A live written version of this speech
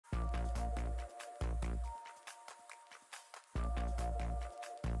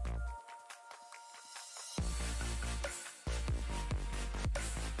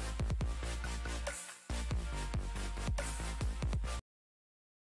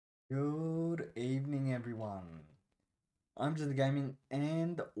Good evening, everyone. I'm JezzaGaming,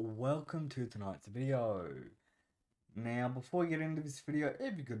 and welcome to tonight's video. Now, before we get into this video,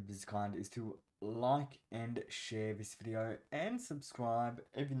 if you could be so kind is to like and share this video and subscribe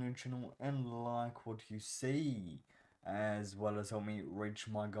if you're new to the channel and like what you see, as well as help me reach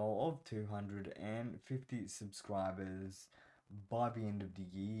my goal of 250 subscribers by the end of the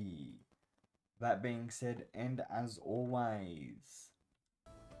year. That being said, and as always,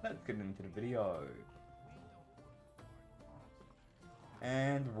 let's get into the video.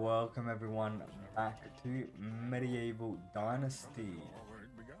 And welcome everyone back to Medieval Dynasty. Already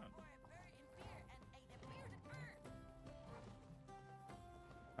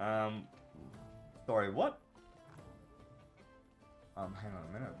begun. Sorry, what? Hang on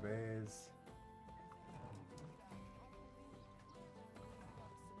a minute, there's...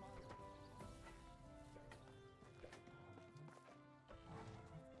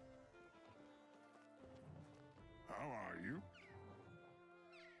 How are you?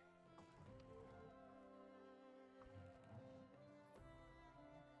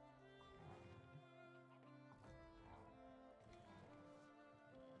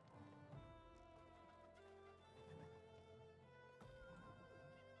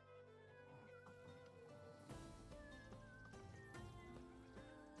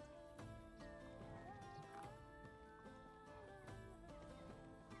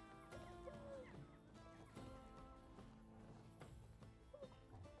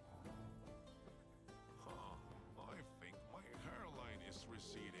 I think my hairline is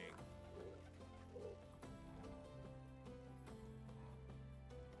receding.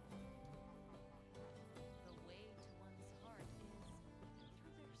 The way to one's heart is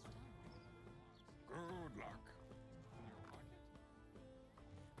through their stomach. Good luck.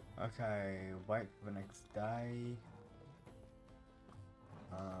 Okay, wait for the next day.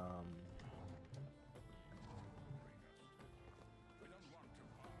 We don't want to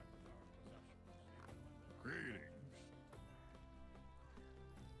part with our possessions. Greetings.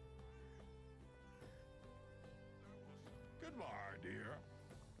 Goodbye, dear.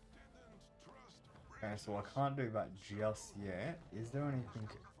 Didn't trust Okay, so I can't do that just yet. Is there anything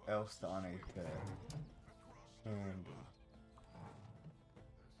else that I need to handle?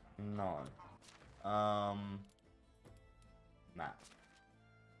 No. Nah.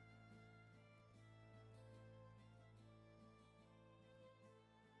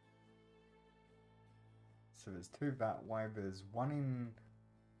 So there's two that way. There's one in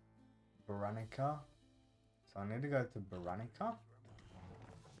Veronica. So I need to go to Veronica.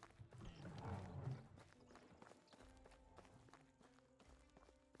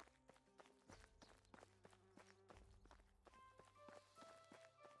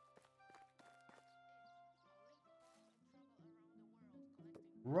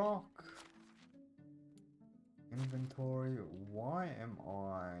 Rock. Inventory. Why am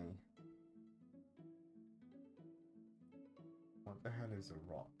I... What the hell is a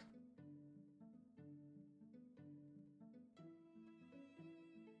rot?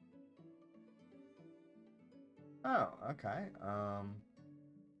 Oh, okay.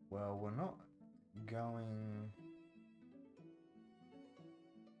 Well, we're not going...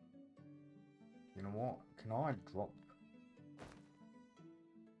 You know what? Can I drop...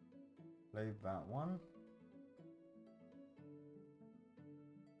 Leave that one.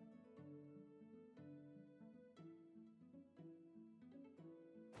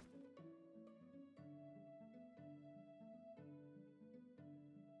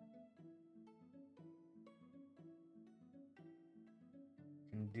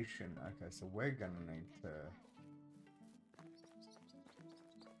 Condition. Okay, so we're gonna need to...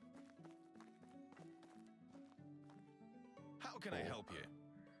 How can I help you?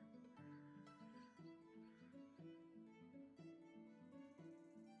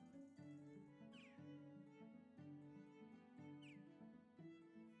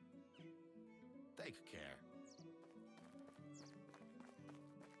 Take care.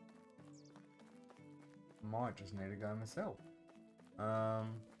 Might just need to go myself.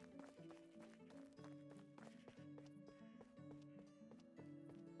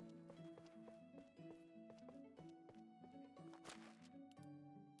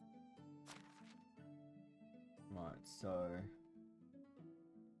 Right, so...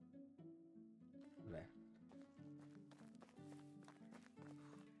 Left.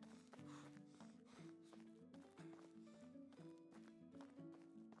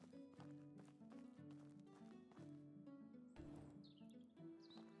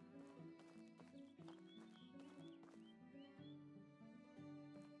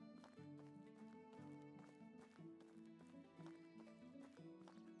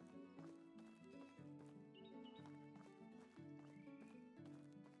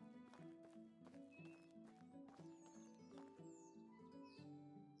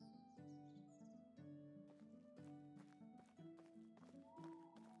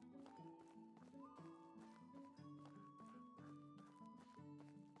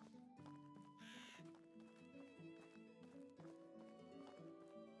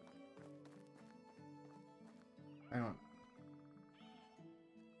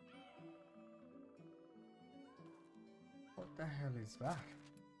 the hell is that?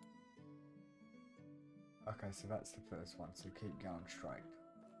 Okay, so that's the first one, so keep going straight.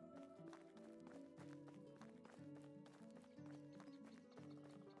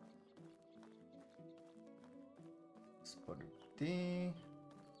 Spotted deer.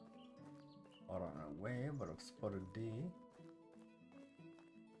 I don't know where, but I've spotted deer.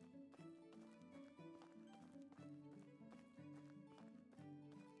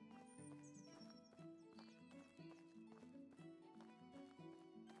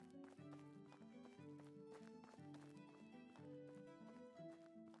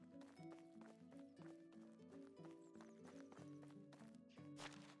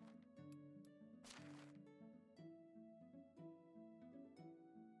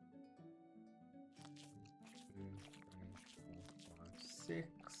 Two, three, four, five,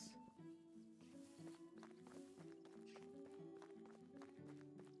 six.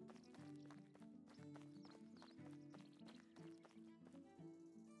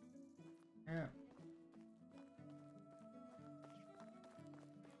 Yeah.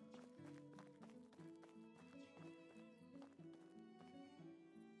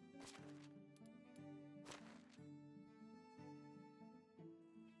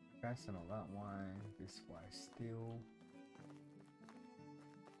 Passing all that way, this way still.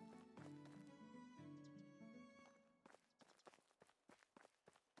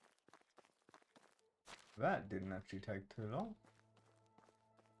 That didn't actually take too long.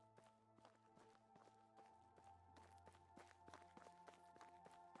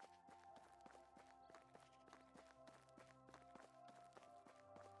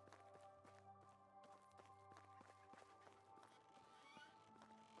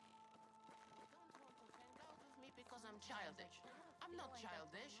 Because I'm childish. I'm not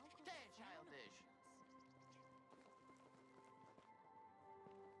childish. They're childish.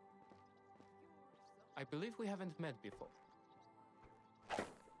 I believe we haven't met before.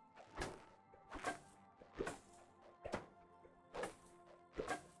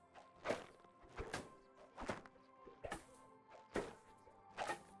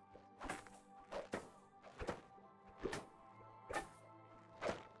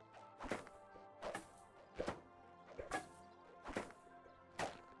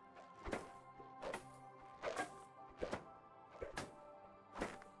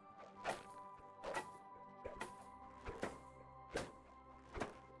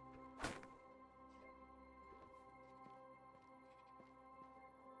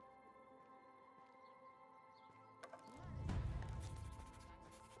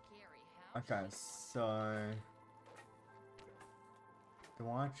 Scary. How Okay, so do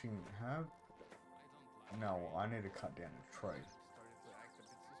I actually have? No, I need to cut down a tree.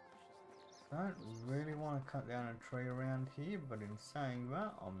 I don't really want to cut down a tree around here, but in saying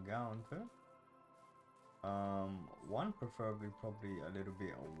that, I'm going to. One preferably probably a little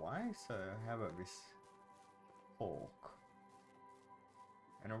bit away. So how about this hawk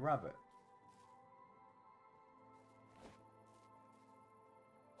and a rabbit?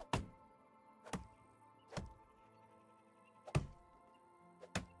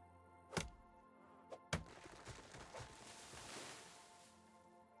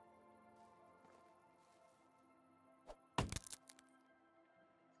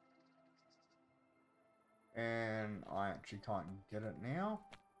 And I actually can't get it now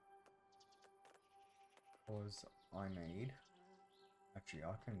because I need, actually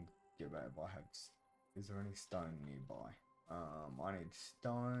I can get that if I have, is there any stone nearby? I need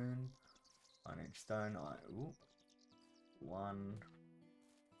stone, ooh, 1,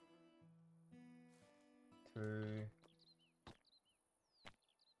 2,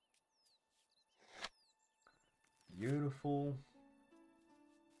 beautiful.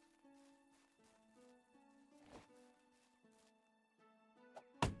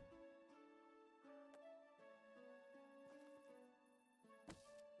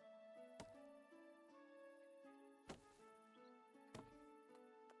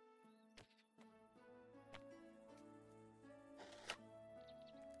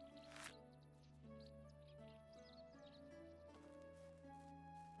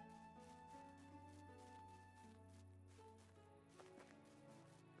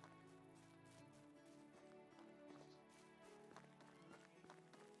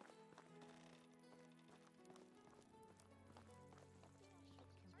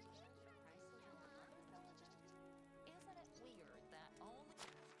 Isn't it weird that only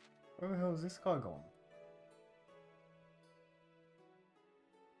Where the hell is this guy gone?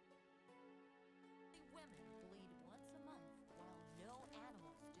 women bleed once a month while no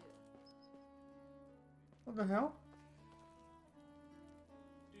animals do? What the hell?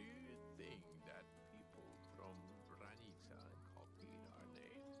 Do you think that people from Branica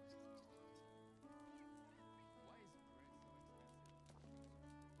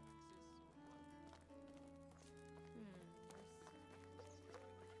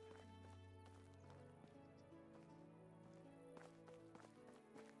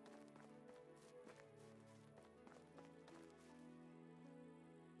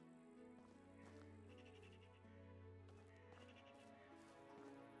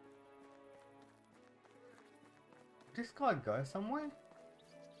this guy go somewhere?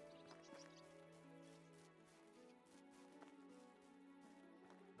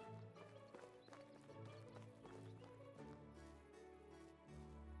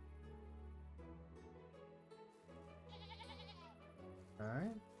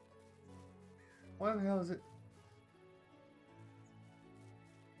 Alright. Where the hell is it?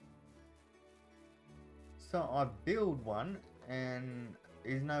 So I build one and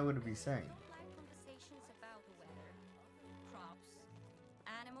is nowhere to be seen. Like conversations about the weather, crops,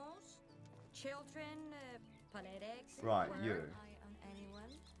 animals, children, politics. Right, were you. I on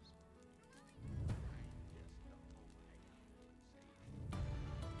anyone?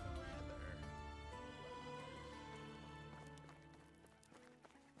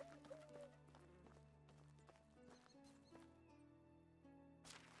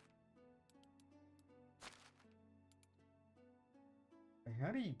 How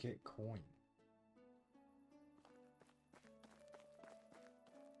do you get coin?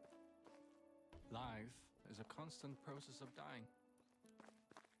 Life is a constant process of dying.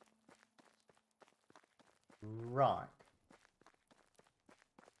 Right.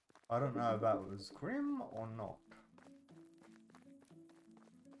 I don't know if that was grim or not.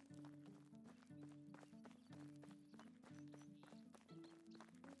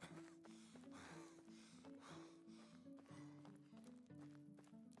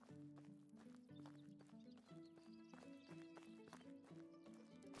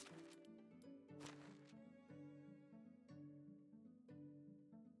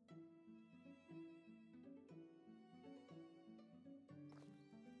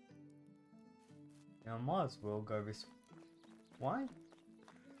 Now I might as well go this way.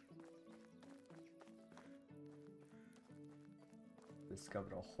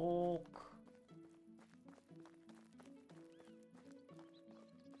 Discovered a hawk.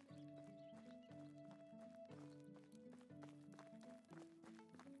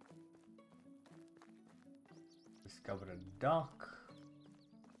 Discovered a duck.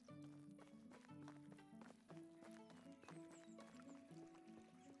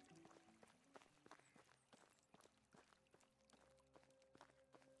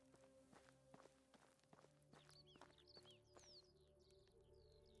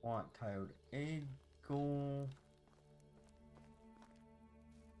 White-tailed eagle.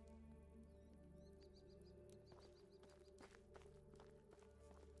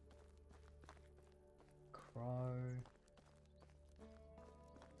 Crow.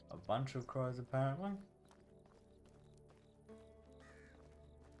 A bunch of crows apparently.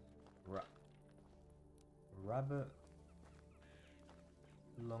 Rabbit.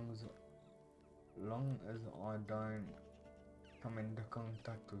 Long as I don't come into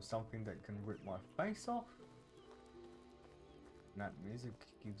contact with something that can rip my face off. And that music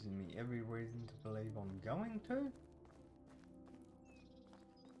gives me every reason to believe I'm going to.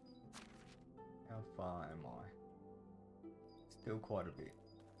 How far am I? Still quite a bit.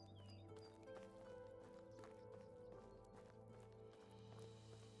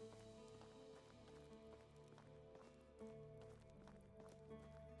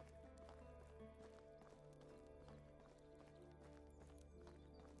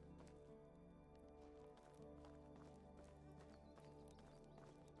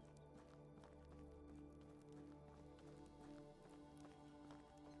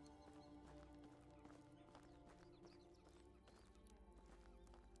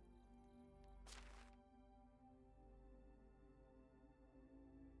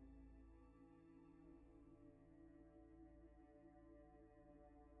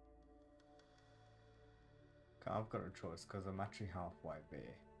 Okay, I've got a choice because I'm actually halfway there.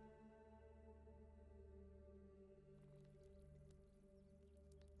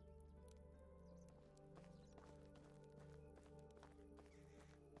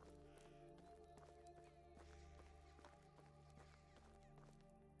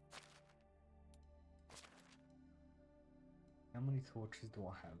 How many torches do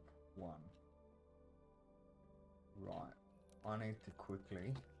I have? One. Right. I need to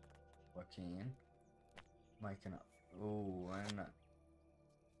quickly, if I can, make an up. Oh, and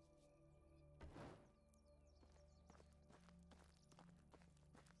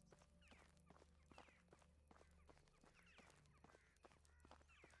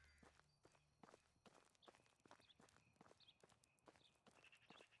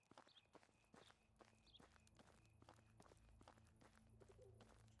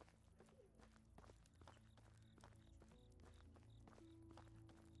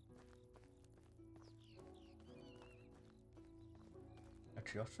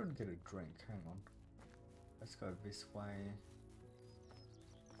actually, I should get a drink. Hang on. Let's go this way.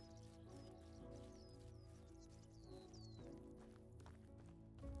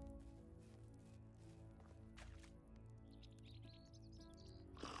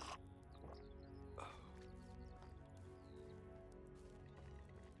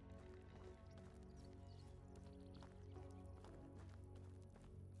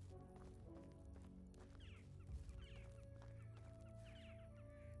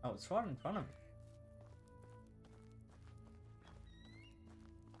 Oh, it's right in front of me.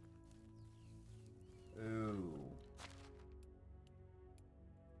 Ooh.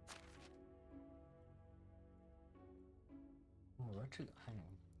 Oh, actually, hang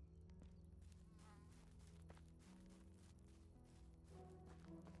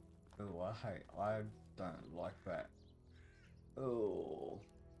on. Oh, I don't like that. Oh.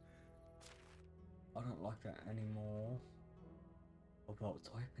 I don't like that anymore. Although it's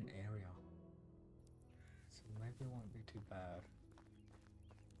open area. So maybe it won't be too bad.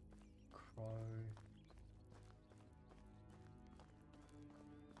 Crow.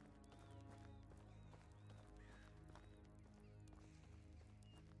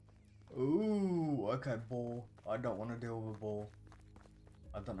 Ooh, okay, ball. I don't want to deal with a ball.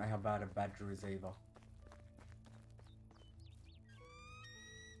 I don't know how bad a badger is either.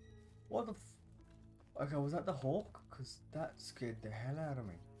 What the f... Okay, was that the hawk? Because that scared the hell out of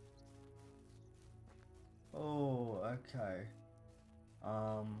me. Oh, okay.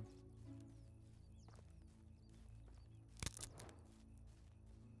 And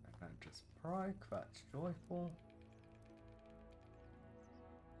then just broke, that's joyful.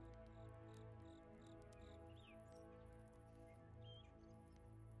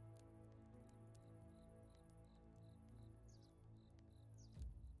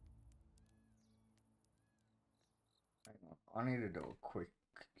 Hang on, I need to do a quick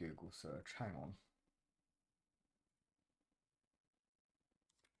Google search, hang on.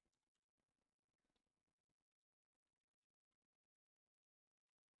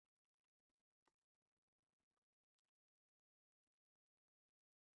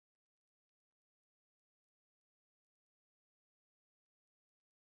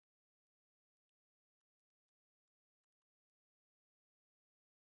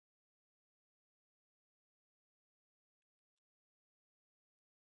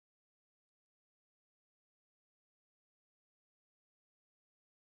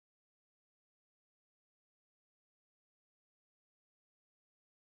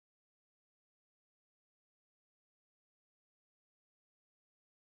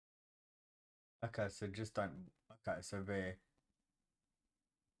 Okay, so just don't... Okay, so there...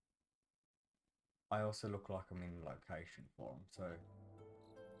 I also look like I'm in location for them, so...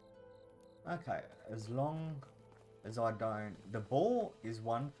 Okay, as long as I don't... The ball is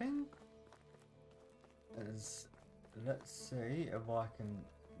one thing. As... Let's see if I can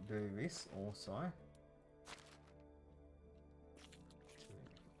do this also.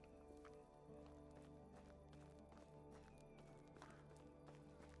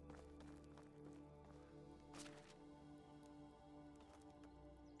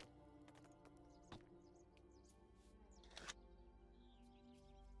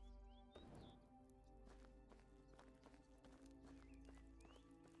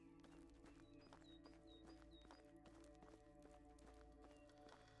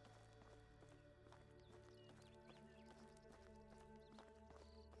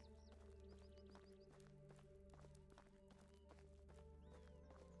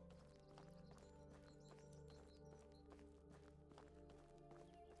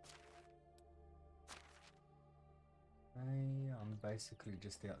 I'm basically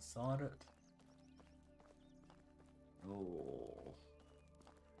just outside it. Oh.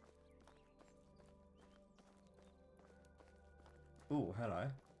 Oh,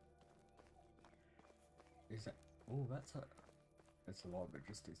 hello. Is that... Oh, that's a... It's a lot that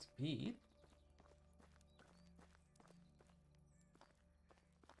just disappeared.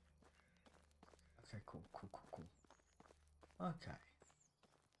 Okay, cool. Okay.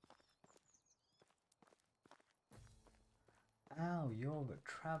 Oh, you're the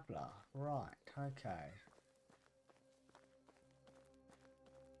traveler. Right, okay.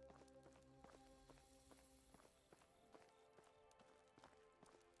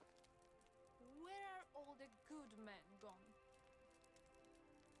 Where are all the good men gone?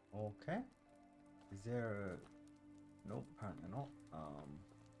 Okay. Is there a... Nope, apparently not.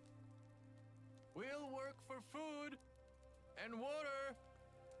 We'll work for food and water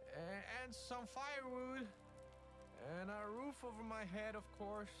and some firewood and a roof over my head, of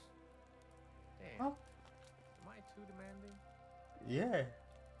course. Damn. Oh. Am I too demanding? Yeah,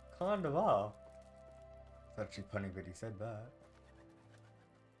 kind of are. It's actually funny that he said that.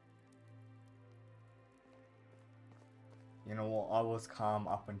 You know what? I was calm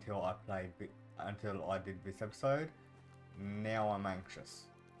up until I until I did this episode. Now I'm anxious.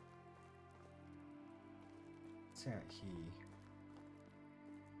 What's out here?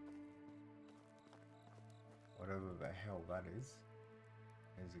 Whatever the hell that is.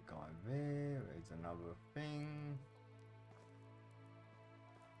 There's a guy there. There's another thing.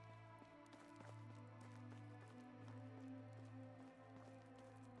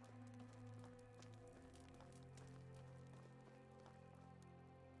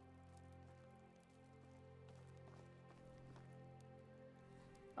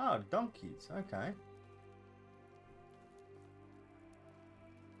 Oh, donkeys. Okay.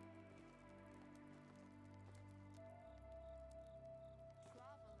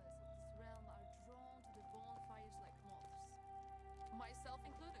 Travelers of this realm are drawn to the bonfires like moths, myself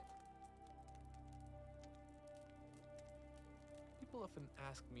included. People often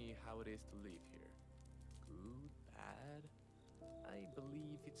ask me how it is to live here. Good, bad? I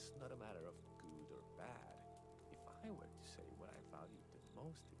believe it's not a matter of good or bad. If I were to say what I value the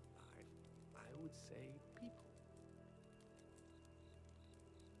most in life, I would say people.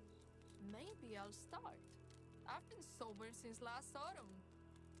 Maybe I'll start. I've been sober since last autumn.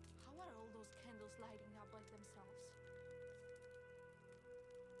 How are all those candles lighting up like themselves?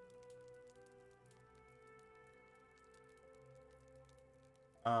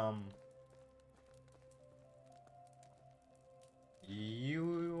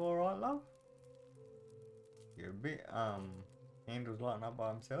 You alright, love? You're a bit, handles lighting up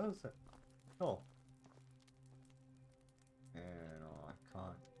by themselves? Oh. And I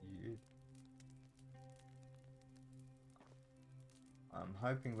can't use. I'm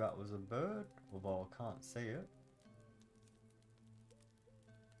hoping that was a bird, although I can't see it.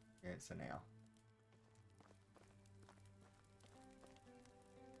 Yeah, it's an owl.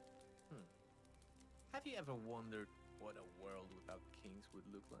 Have you ever wondered what a world without kings would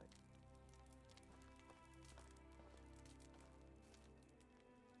look like?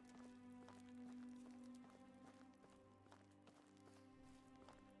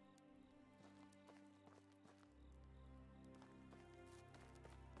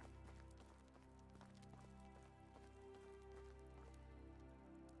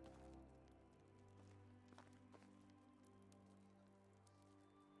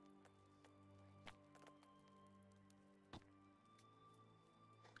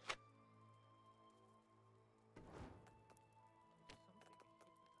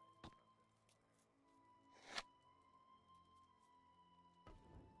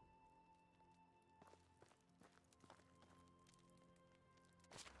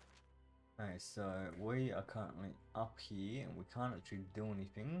 Okay, so we are currently up here and we can't actually do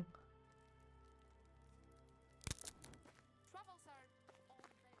anything. Travels are all very well,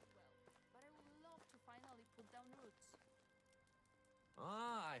 but I would love to finally put down roots.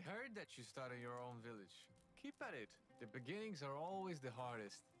 Ah, I heard that you started your own village. Keep at it. The beginnings are always the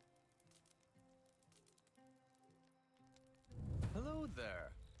hardest. Hello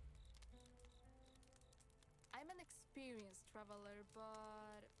there. I'm an experienced traveler,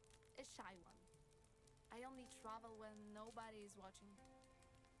 but a shy one. I only travel when nobody is watching.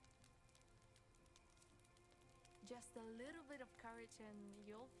 Just a little bit of courage and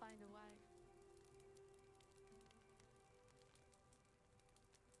you'll find a wife.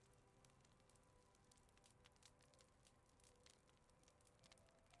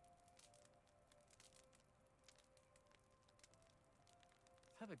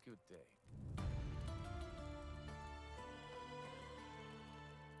 Have a good day.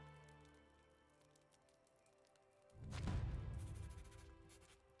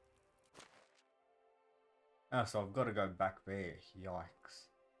 Oh, so I've got to go back there. Yikes.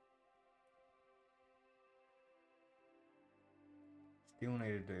 Still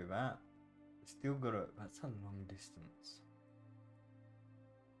need to do that. Still got to... That's a long distance.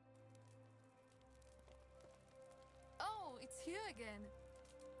 Oh, it's you again.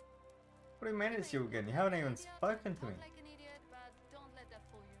 What do you mean it's you again? You haven't even spoken to me. Talk like an idiot, but don't let that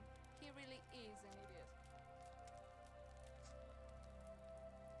fool you. He really is an idiot.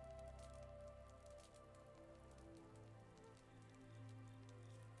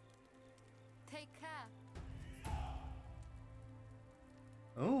 Take care.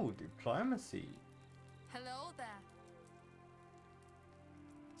 Oh, diplomacy. Hello there.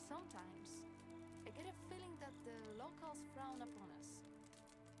 Sometimes I get a feeling that the locals frown upon us.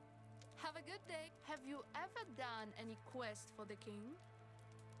 Have a good day. Have you ever done any quest for the king?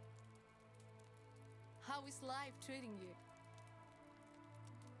 How is life treating you?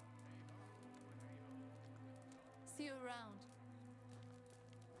 See you around.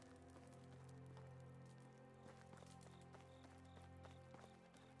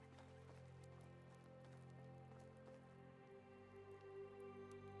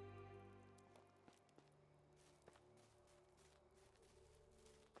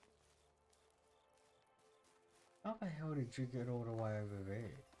 How the hell did you get all the way over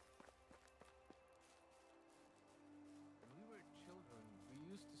there? When we were children,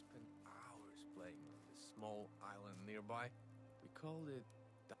 we used to spend hours playing on this small island nearby. We called it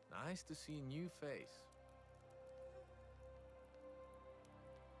Nice to see a new face.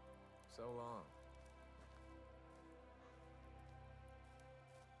 So long.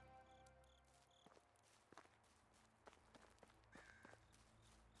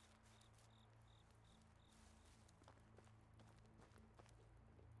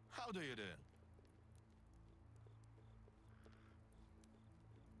 How do you do?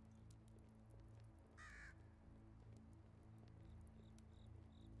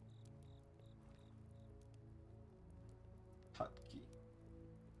 Tutki.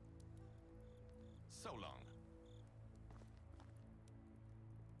 So long.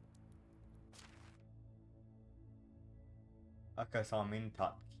 Okay, so I'm in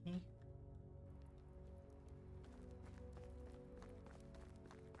Tutki.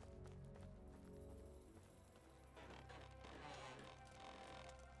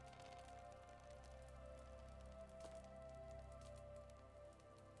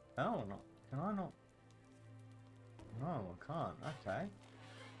 Oh, no. Can I not? No, I can't. Okay.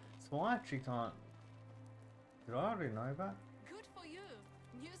 So I actually can't. Did I already know that? Good for you.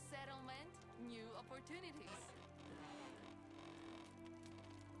 New settlement, new opportunities.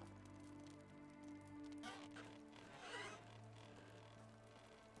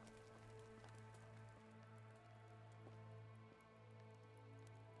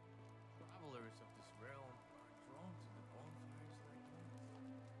 Travelers of this realm are drawn to the bonfires like this.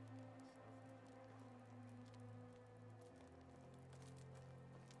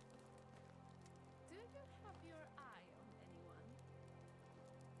 Do you have your eye on anyone?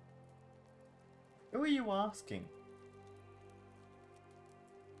 Who are you asking?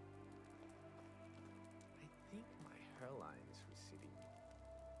 I think my hairline is receding.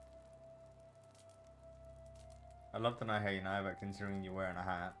 I'd love to know how you know that considering you're wearing a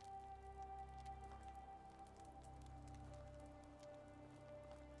hat.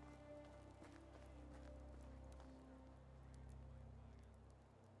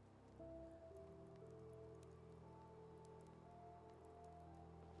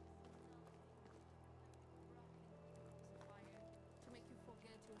 Fire to make you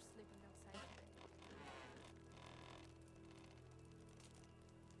forget you're sleeping outside today.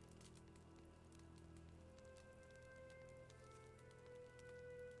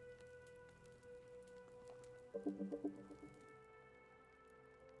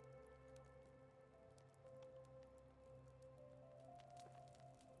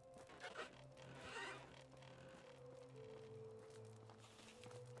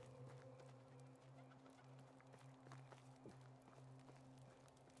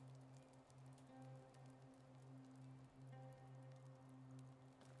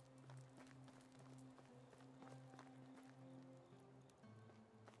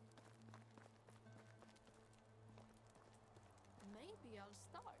 Maybe I'll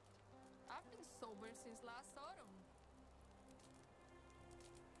start. I've been sober since last autumn.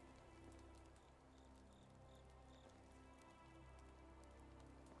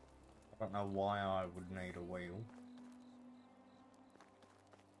 I don't know why I would need a wheel.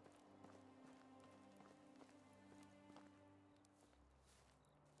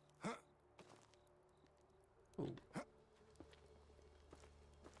 Ooh.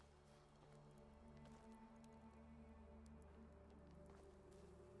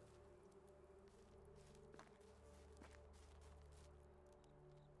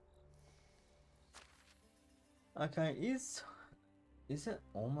 Okay, is it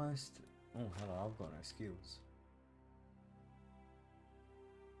almost? Oh, hello, I've got no skills.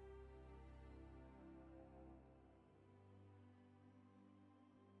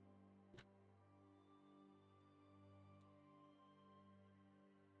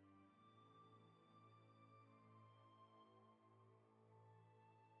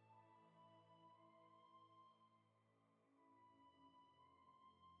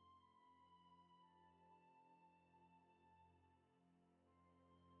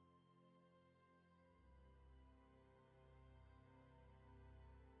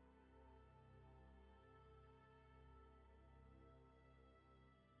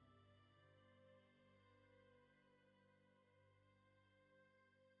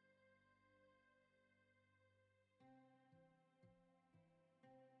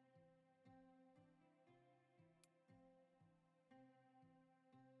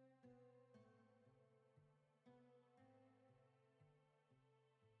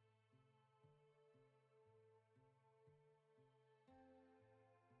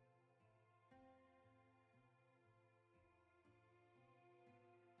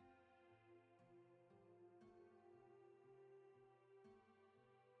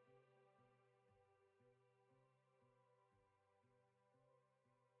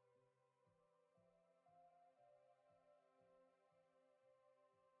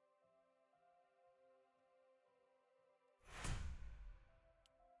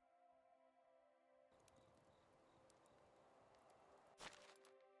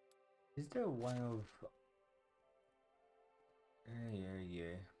 Is there a way of?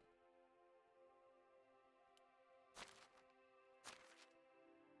 Yeah.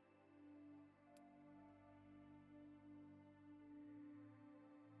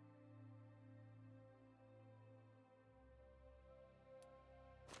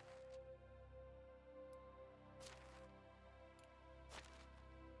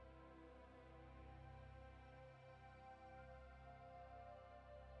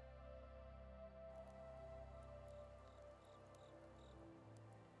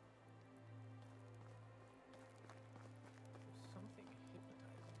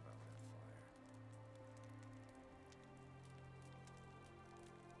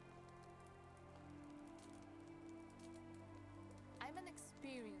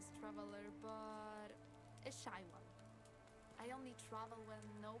 a shy one. I only travel when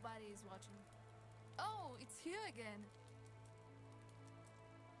nobody is watching. Oh, it's you again.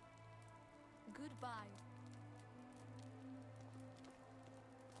 Goodbye.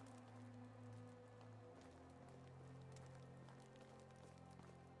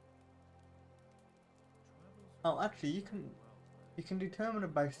 Oh, actually, you can determine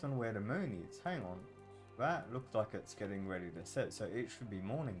it based on where the moon is. Hang on. That looks like it's getting ready to set, so it should be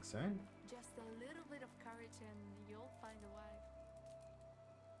morning soon. Just a little bit of courage and you'll find a wife.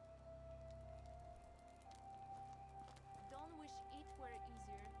 Don't wish it were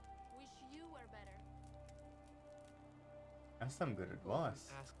easier. Wish you were better. That's some good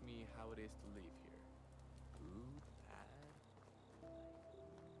advice. Ask me how it is to live here. Good, bad.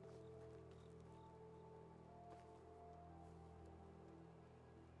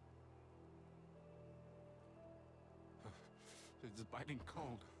 It's biting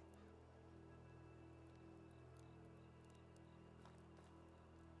cold.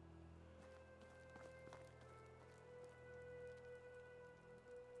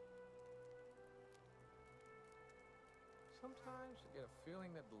 Sometimes I get a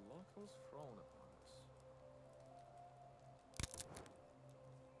feeling that the locals frown upon us.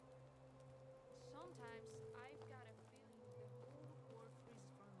 Sometimes I've got a feeling the whole world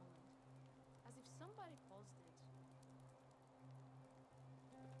freezes for a moment. As if somebody paused it.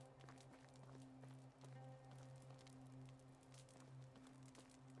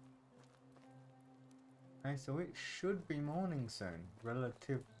 Okay, so it should be morning soon,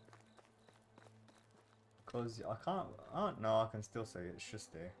 relative. Because I can't, oh no, I can still see it, it's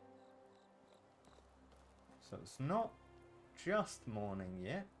just there. So it's not just morning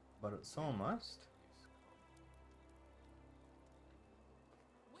yet, but it's almost.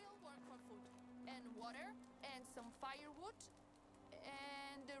 We'll work for food, and water, and some firewood,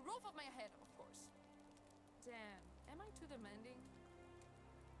 and the roof of my head, of course. Damn, am I too demanding?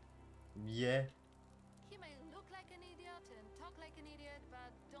 Yeah. He may look like an idiot and talk like an idiot,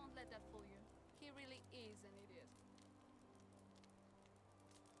 but don't let that fool you. He really is an idiot.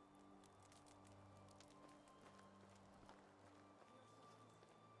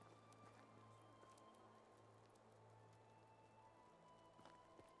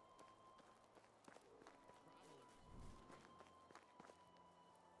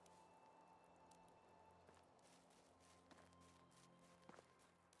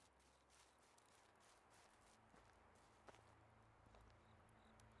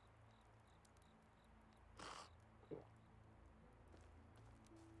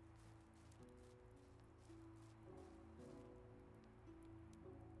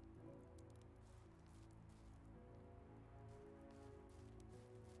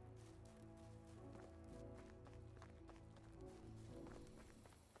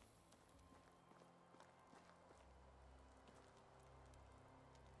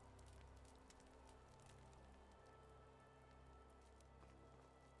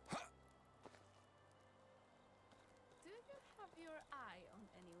 Do you have your eye on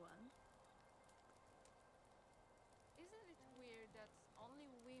anyone? Isn't it weird that only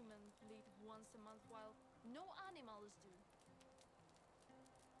women bleed once a month while no animals do?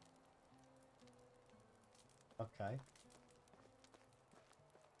 Okay.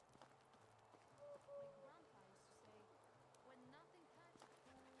 My grandpa used to say, when nothing touches,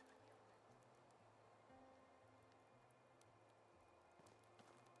 like the crackling of the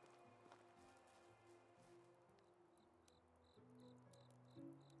cozy fire, to make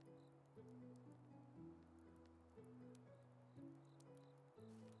you forget you're sleeping outside today.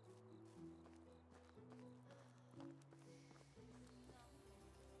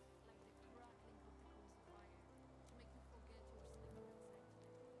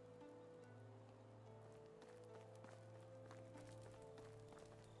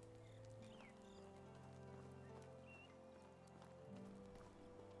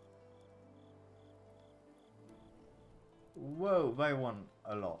 Whoa, they want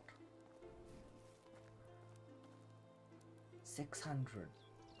a lot. 600.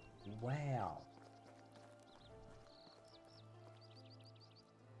 Wow.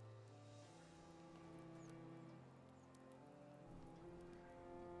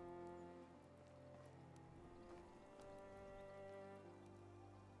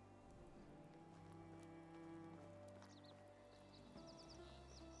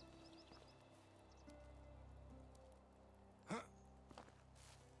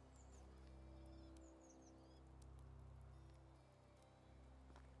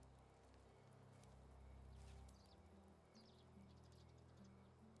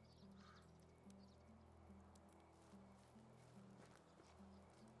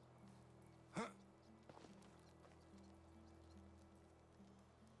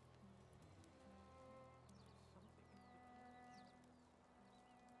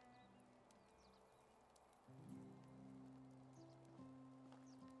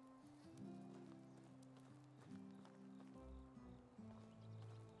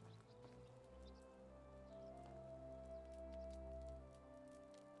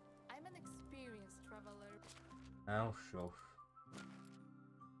 Oh, shush.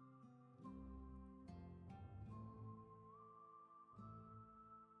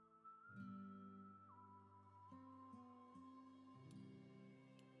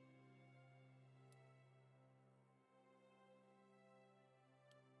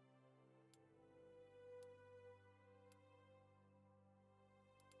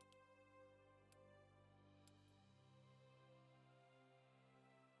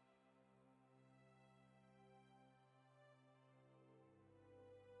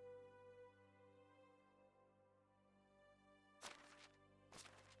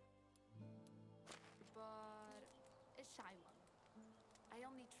 But a shy one. I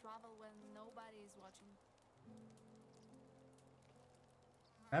only travel when nobody is watching.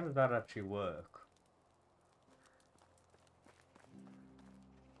 How does that actually work?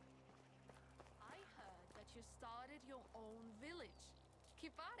 I heard that you started your own village.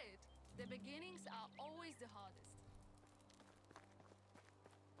 Keep at it. The beginnings are always the hardest.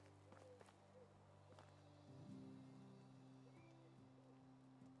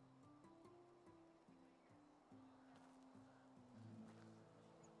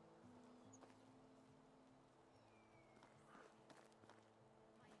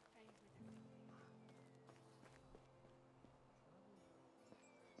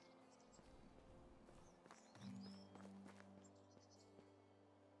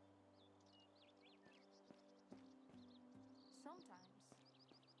 Sometimes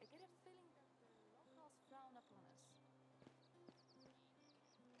I get a feeling that the locals frown upon us.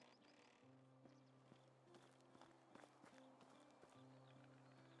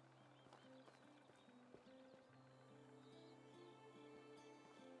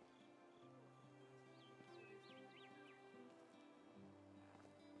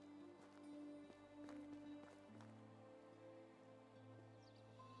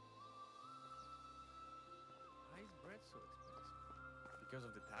 Why is bread so expensive? Because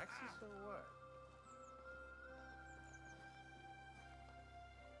of the taxes or what?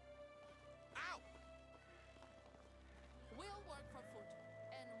 Ow! We'll work for food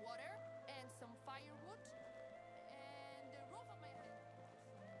and water and some firewood and the roof of my head.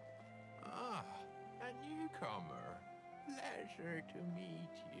 Ah, a newcomer. Pleasure to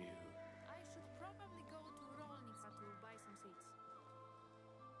meet you. I should probably go to Rolnica to buy some seeds.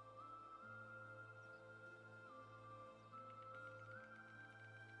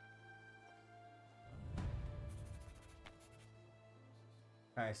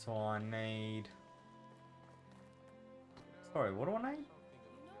 Okay, so I need... Sorry, what do I need?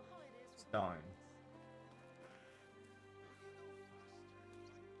 You know how it is with Stone.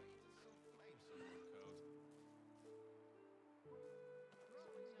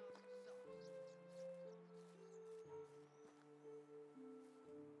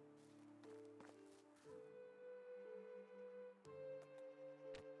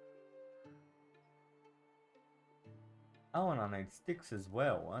 Oh, and I need sticks as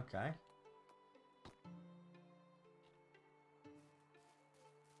well, okay.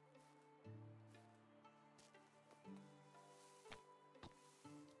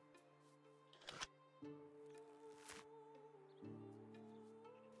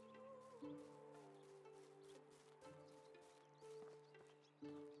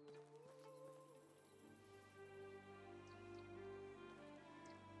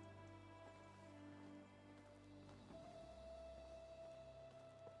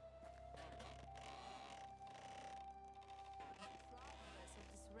 travelers of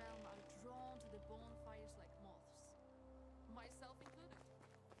this realm are drawn to the bonfires like moths, myself included.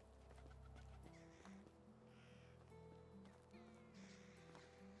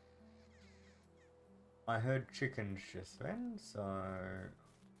 I heard chickens just then, so...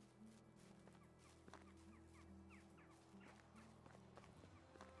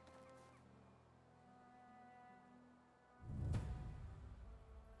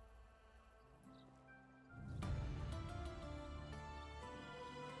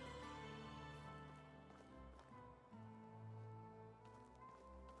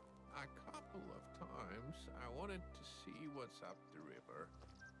 A couple of times I wanted to see what's up the river.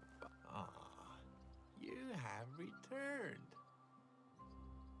 Ah, you have returned.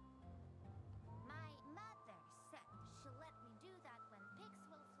 My mother said she'll let me do that when pigs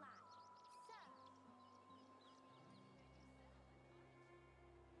will fly. So,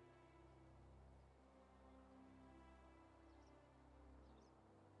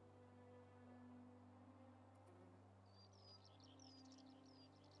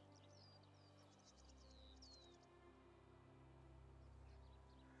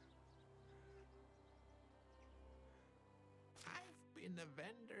 I've been a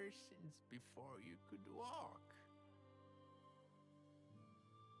vendor since before you could walk.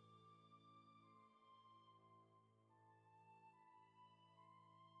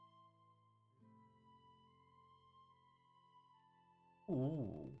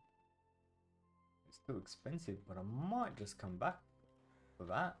 Ooh. It's too expensive, but I might just come back for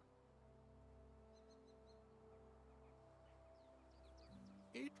that.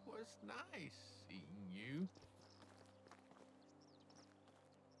 It was nice seeing you.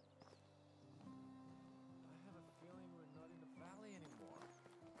 I have a feeling we're not in the valley anymore.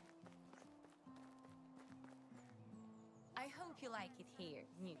 I hope you like it here,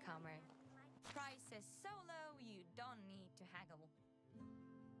 newcomer. Prices so low you don't need to haggle.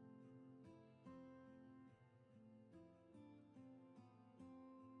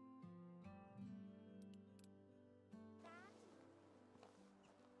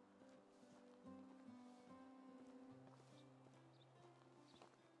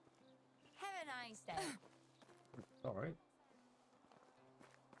 Have a nice day. Sorry.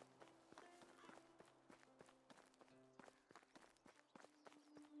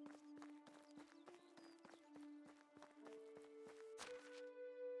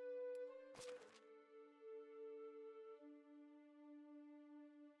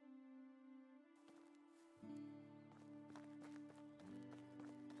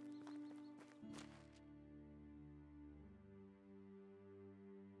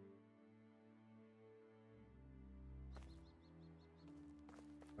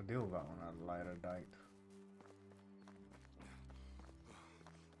 I'll deal with that one at a later date.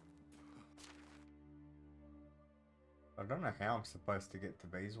 I don't know how I'm supposed to get to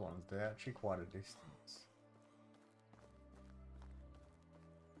these ones. They're actually quite a distance.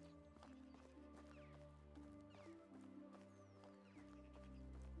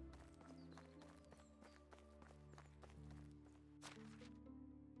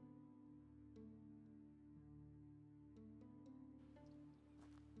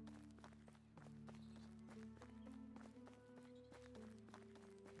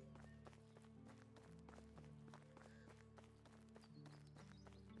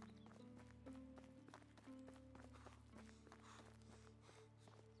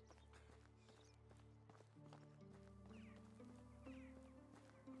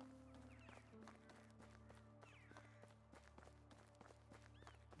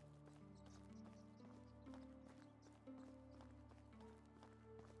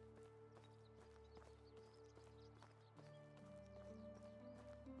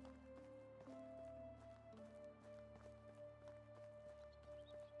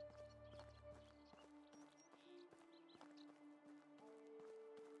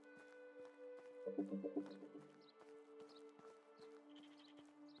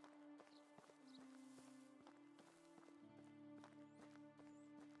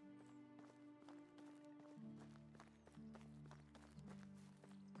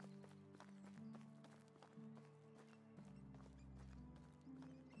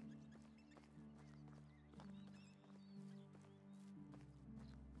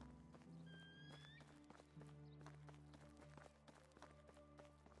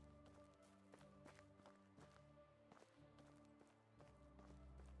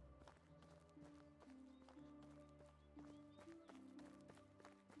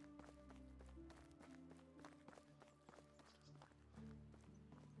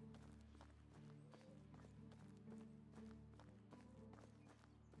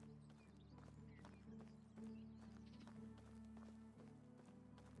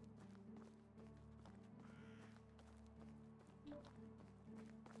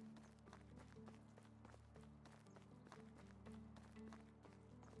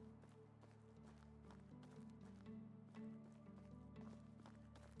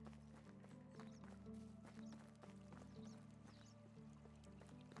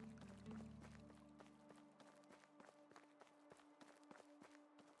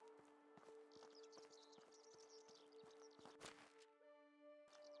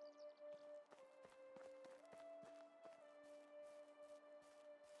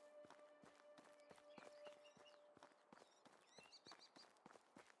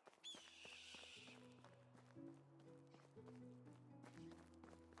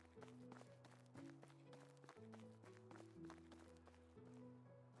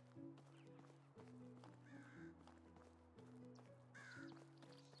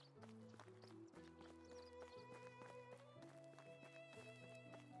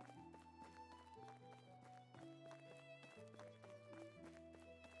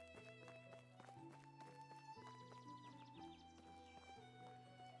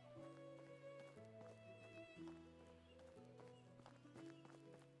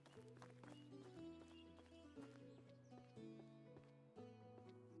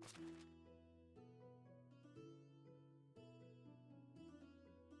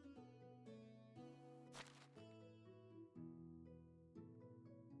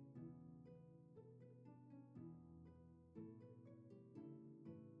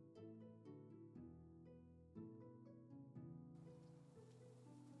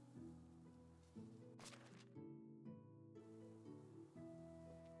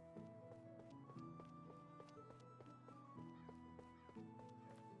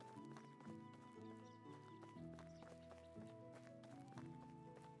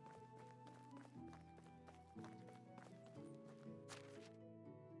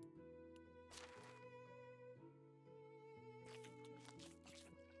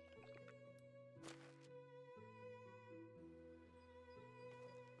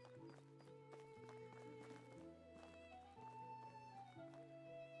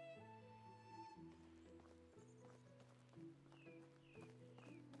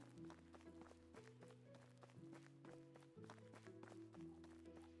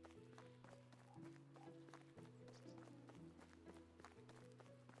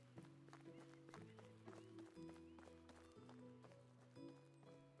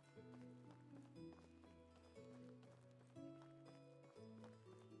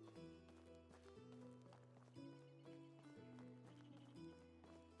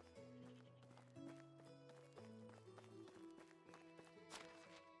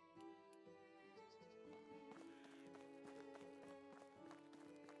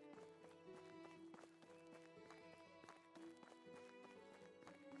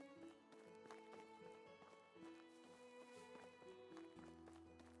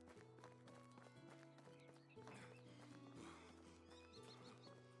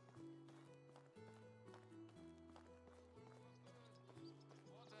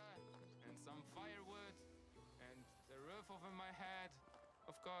 over my head.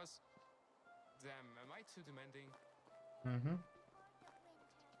 Of course. Damn, am I too demanding? Won't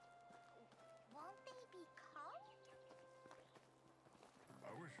they be cold?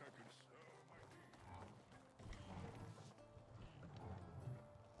 I wish I could sell my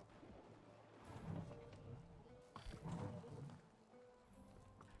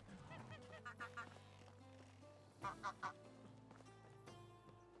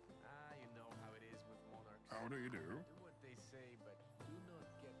You know how it is with monarchs. How do you do? Do what they say, but do not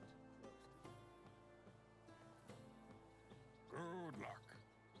get too close to them. Good luck.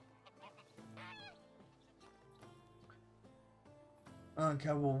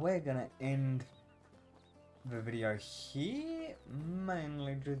 Okay, well, we're gonna end the video here,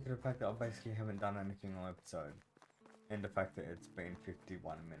 mainly due to the fact that I basically haven't done anything all episode, and the fact that it's been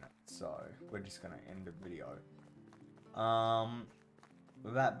 51 minutes, so we're just gonna end the video.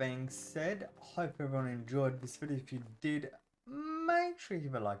 With that being said, hope everyone enjoyed this video. If you did, make sure you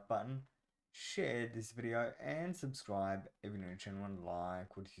give a like button, share this video, and subscribe if you're new to the channel and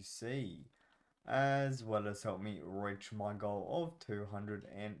like what you see, as well as help me reach my goal of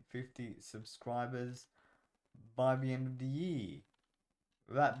 250 subscribers by the end of the year.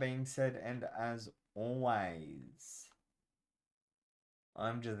 That being said, and as always,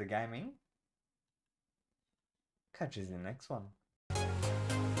 I'm JezzaGaming. Catch you in the next one.